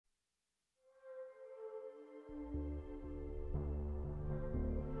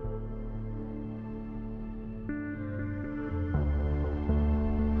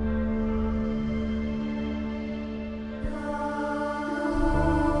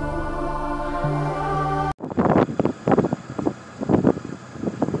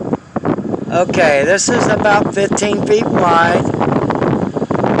Okay, this is about 15 feet wide.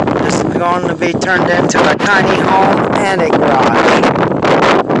 This is going to be turned into a tiny home and a garage.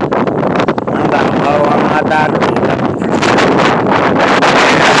 I'm about low on my battery.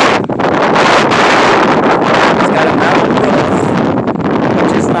 It's got a metal roof,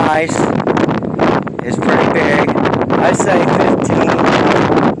 which is nice. It's pretty big. I say 15.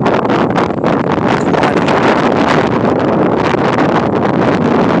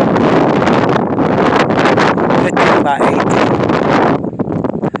 By 18.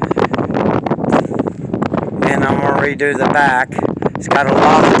 And I'm going to redo the back. It's got a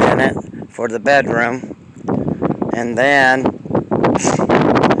loft in it for the bedroom. And then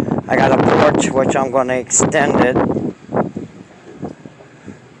I got a porch which I'm going to extend it.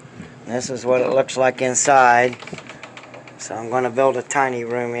 This is what it looks like inside. So I'm going to build a tiny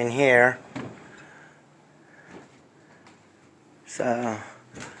room in here. So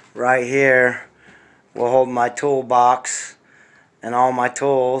right here will hold my toolbox and all my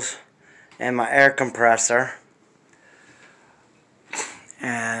tools and my air compressor.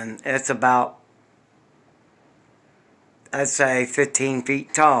 And it's about, I'd say, 15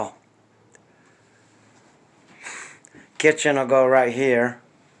 feet tall. Kitchen will go right here.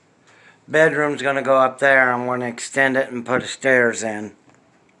 Bedroom's going to go up there. I'm going to extend it and put stairs in.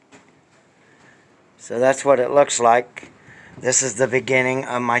 So that's what it looks like. This is the beginning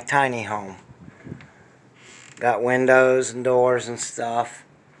of my tiny home. Got windows and doors and stuff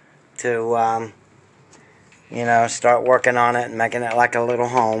to, you know, start working on it and making it like a little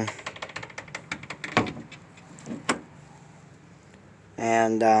home.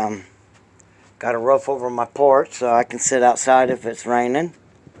 And got a roof over my porch so I can sit outside if it's raining.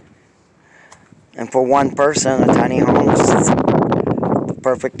 And for one person, a tiny home is the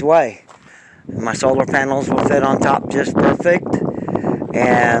perfect way. And my solar panels will fit on top just perfect.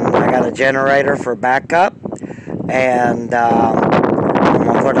 And I got a generator for backup. And I'm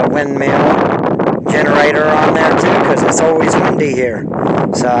going to put a windmill generator on there too, because it's always windy here.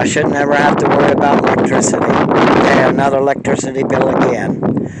 So I shouldn't ever have to worry about electricity. Pay another electricity bill again.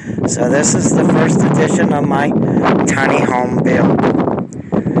 So this is the first edition of my tiny home build.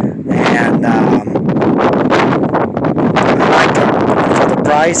 And I like it. For the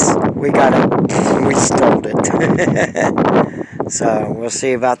price, we got it. We stole it. So we'll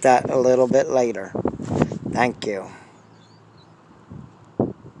see about that a little bit later. Thank you.